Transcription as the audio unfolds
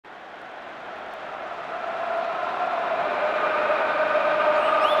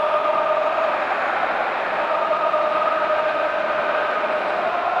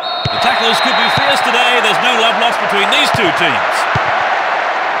between these two teams.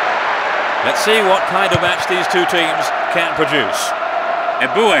 Let's see what kind of match these two teams can produce.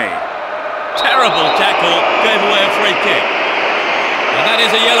 Eboué. Terrible tackle, gave away a free kick. And that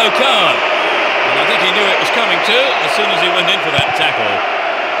is a yellow card. And I think he knew it was coming too as soon as he went in for that tackle.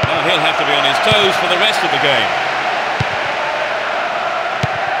 Now he'll have to be on his toes for the rest of the game.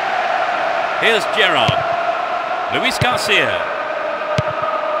 Here's Gerrard. Luis Garcia.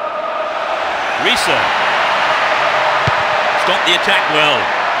 Risa. Stopped the attack well.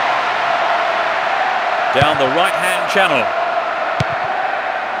 Down the right-hand channel.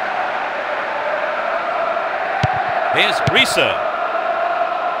 Here's Risa.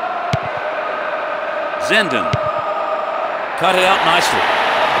 Zenden. Cut it out nicely.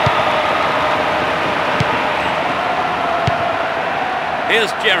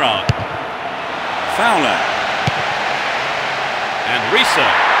 Here's Gerrard. Fowler. And Risa.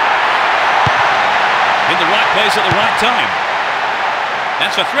 In the right place at the right time.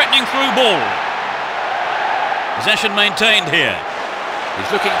 That's a threatening through ball. Possession maintained here.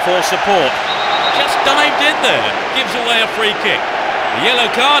 He's looking for support. Just dived in there. Gives away a free kick. The yellow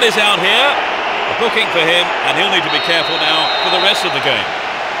card is out here. A booking for him, and he'll need to be careful now for the rest of the game.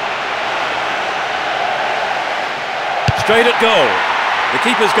 Straight at goal. The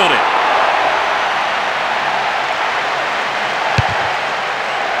keeper's got it.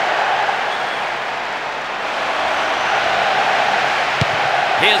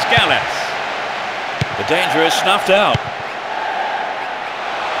 Here's Gallas. The danger is snuffed out.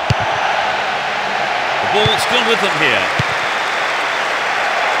 The ball's still with them here.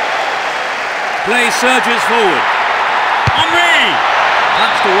 Play surges forward. Henry!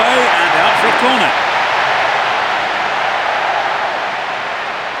 Punched away and out for a corner.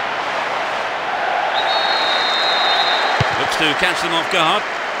 Looks to catch them off guard.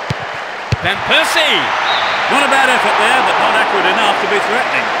 Van Persie! Not a bad effort there, but not accurate enough to be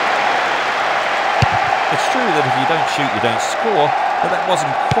threatening. It's true that if you don't shoot, you don't score, but that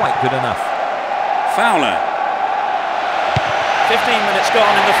wasn't quite good enough. Fowler. 15 minutes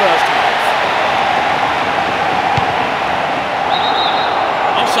gone in the first half.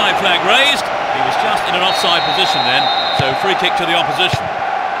 Offside flag raised. He was just in an offside position then, so free kick to the opposition.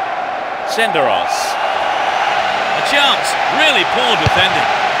 Senderos. A chance. Really poor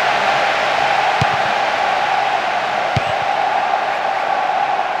defending.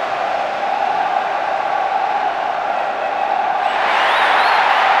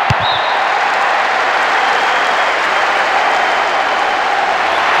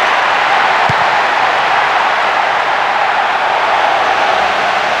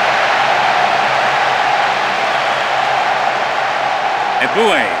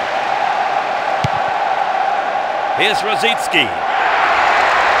 Eboué. Here's Rosicki.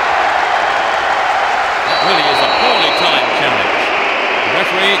 That really is a poorly timed challenge. The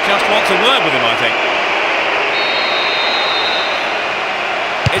referee just wants a word with him, I think.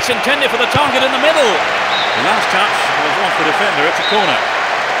 It's intended for the target in the middle. The last touch was off the defender. It's a corner.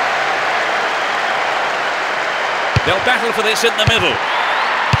 They'll battle for this in the middle.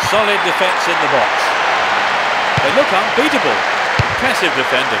 Solid defence in the box. They look unbeatable. Impressive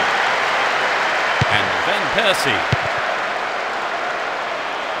defending. And Van Persie.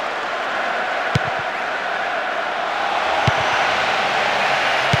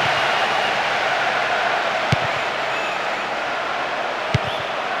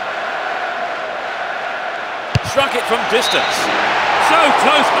 Struck it from distance. So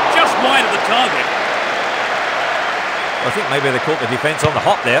close, but just wide of the target. I think maybe they caught the defence on the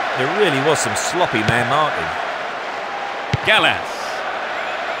hop there. There really was some sloppy man marking. Gallas.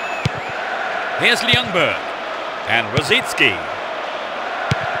 Here's Ljungberg and Rosicki.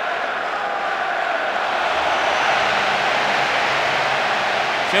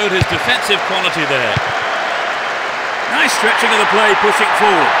 Showed his defensive quality there. Nice stretching of the play, pushing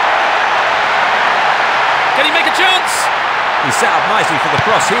forward. Can he make a chance? He set up nicely for the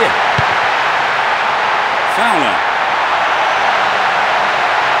cross here. Fowler.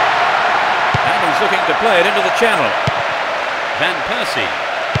 And he's looking to play it into the channel. Van Persie.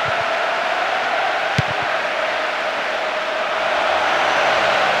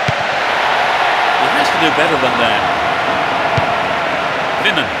 He has to do better than that.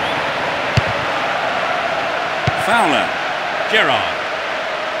 Vinnan. Fowler. Gerrard.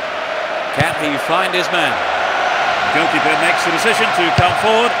 Can he find his man? The goalkeeper makes the decision to come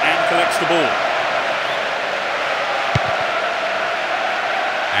forward and collects the ball.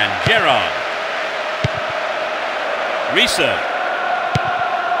 And Gerrard. Risa.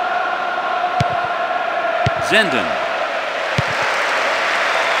 Zenden.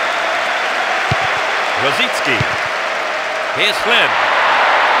 Rosicki. Here's Flynn.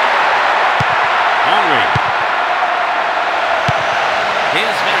 Henry.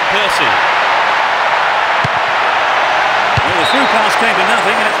 Here's Van Persie. Well, the through pass came to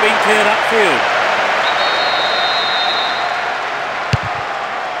nothing and it's been cleared upfield.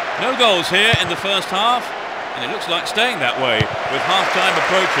 No goals here in the first half, and it looks like staying that way with half-time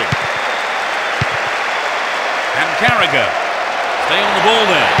approaching. And Carragher. Stay on the ball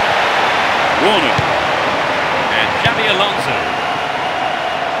there. Warner. And Xabi Alonso.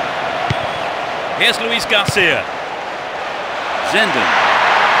 Here's Luis Garcia. Zenden.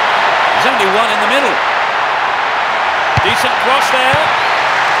 There's only one in the middle. Decent cross there.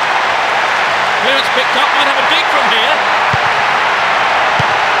 Clearance picked up, might have a dig from here.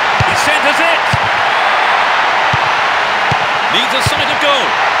 He centres it. Needs a sight of goal.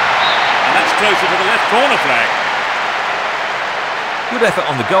 And that's closer to the left corner flag. Good effort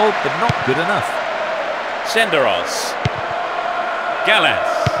on the goal, but not good enough. Senderos. Gallas.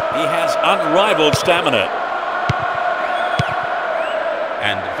 He has unrivaled stamina.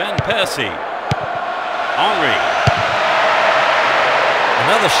 And Van Persie. Henry.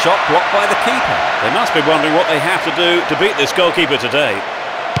 Another shot blocked by the keeper. They must be wondering what they have to do to beat this goalkeeper today.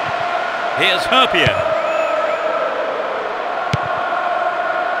 Here's Herpier.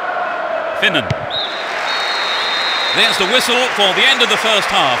 Finnan. There's the whistle for the end of the first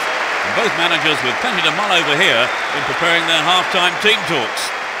half. And both managers with plenty to mull over here in preparing their half-time team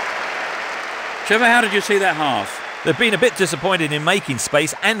talks. Trevor, how did you see that half? They've been a bit disappointed in making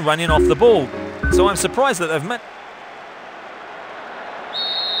space and running off the ball. So I'm surprised that they've met.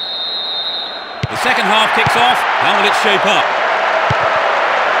 The second half kicks off. How will it shape up?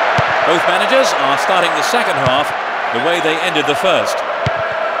 Both managers are starting the second half the way they ended the first.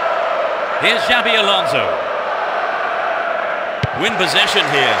 Here's Xabi Alonso. Win possession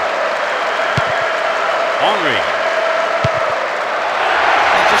here. Henry.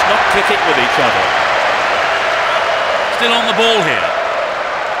 They're just not clicking with each other. Still on the ball here.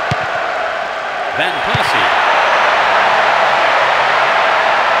 Van Persie.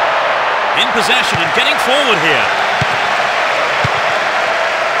 In possession and getting forward here.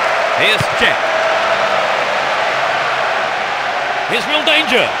 Here's Jouk. Here's real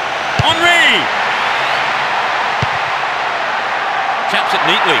danger. Henry. Chaps it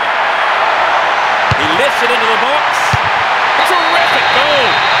neatly. He lifts it into the box. Terrific goal.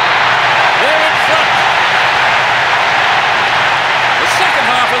 They're in front. The second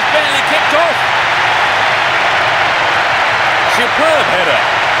half has barely kicked off. Superb header.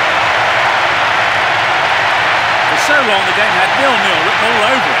 For so long the game had 0-0 written all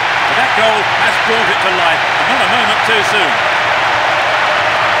over it. But that goal has brought it to life. And not a moment too soon.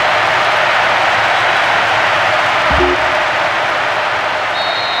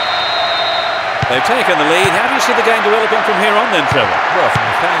 They've taken the lead. How do you see the game developing from here on then, Trevor? Well, from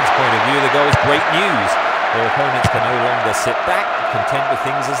the fans' point of view, the goal is great news. Their opponents can no longer sit back, content with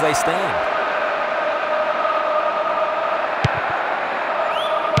things as they stand.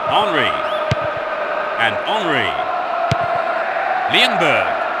 Henry. And Henry.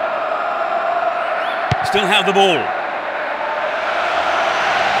 Lienberg. Still have the ball.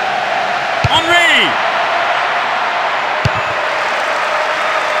 Henry!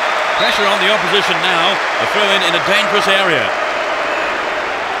 Pressure on the opposition now. A throw-in a dangerous area.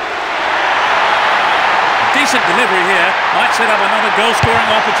 A decent delivery here might set up another goal-scoring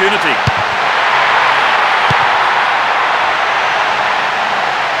opportunity.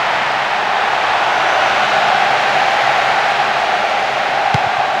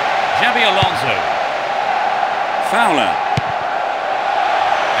 Xabi Alonso. Fowler.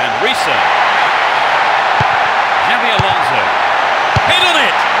 And Risa. Xabi Alonso. Hit on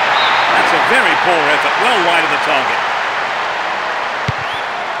it! That's a very poor effort, well wide of the target.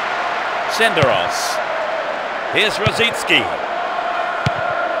 Senderos. Here's Rosicki.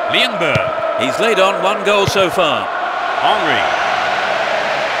 Lienberg. He's laid on one goal so far. Henry.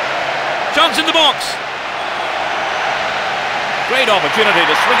 Chance in the box. Great opportunity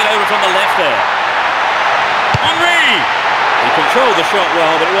to swing it over from the left there. Henry! He controlled the shot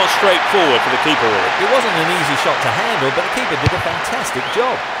well, but it was straightforward for the keeper. It wasn't an easy shot to handle, but the keeper did a fantastic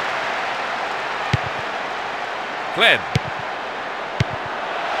job. Glenn.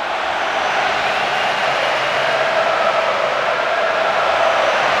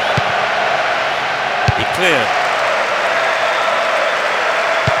 He cleared.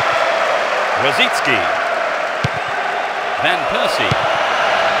 Rosicki. Van Persie.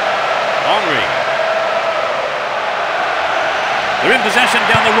 Henry. They're in possession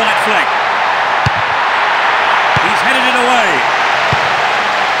down the right flank. He's headed it away.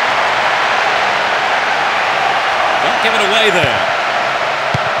 Got give it away there.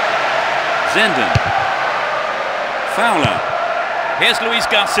 Zenden. Fowler. Here's Luis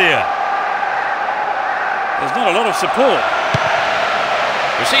Garcia. There's not a lot of support.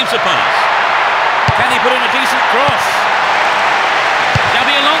 Receives the pass. Can he put in a decent cross?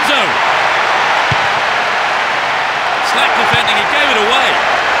 Xabi Alonso. Slack defending, he gave it away.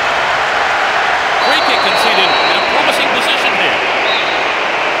 Free kick conceded in a promising position here.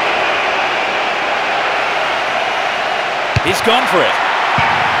 He's gone for it.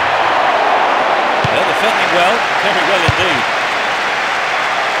 They're defending well, very well indeed.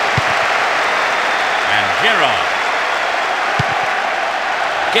 And Gerrard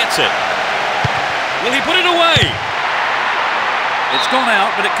gets it. Will he put it away? It's gone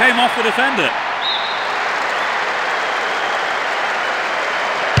out, but it came off the defender.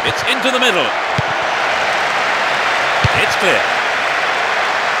 It's into the middle. It's clear.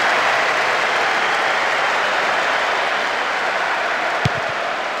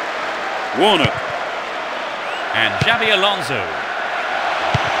 Warnock. And Xabi Alonso.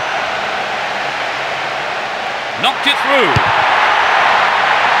 Knocked it through.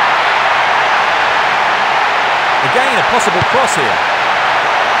 Again, a possible cross here.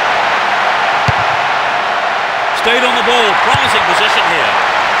 Stayed on the ball, promising position here.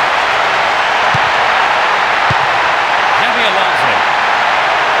 Xabi Alonso.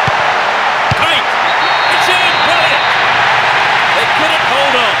 Great! It's in! Brilliant! They couldn't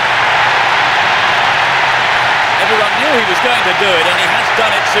hold on. Everyone knew he was going to do it, and he has done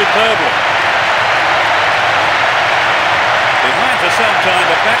it superbly. Behind for some time,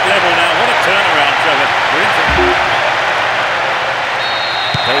 but back level now. What a turnaround, Trevor.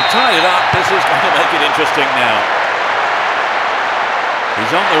 They tied it up. This is going to make it interesting now.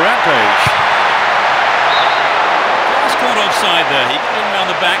 He's on the rampage. Just caught offside there. He got in around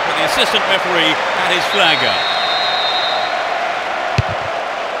the back, but the assistant referee had his flag up.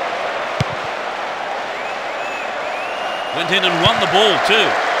 Went in and won the ball too.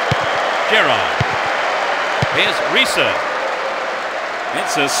 Gerrard. Here's Risa.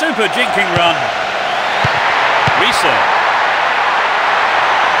 It's a super jinking run. Risa.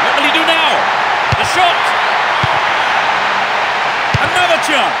 What will he do now? The shot! Another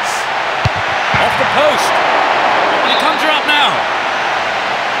chance! Off the post. Will he conjure up now?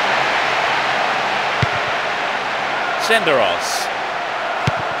 Senderos.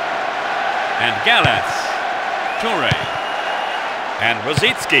 And Gallas. Toure. And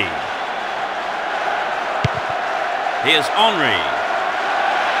Rosicki. Here's Henry.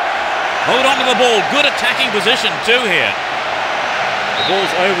 Hold on to the ball. Good attacking position too here. The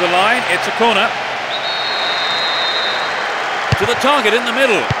ball's over the line. It's a corner. To the target in the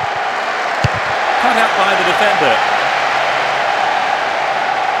middle. Cut out by the defender.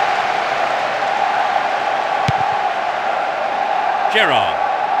 Gerrard.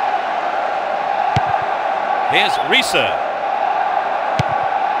 Here's Risa.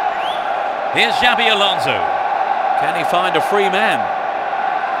 Here's Xabi Alonso. Can he find a free man?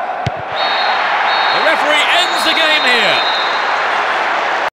 The referee ends the game here.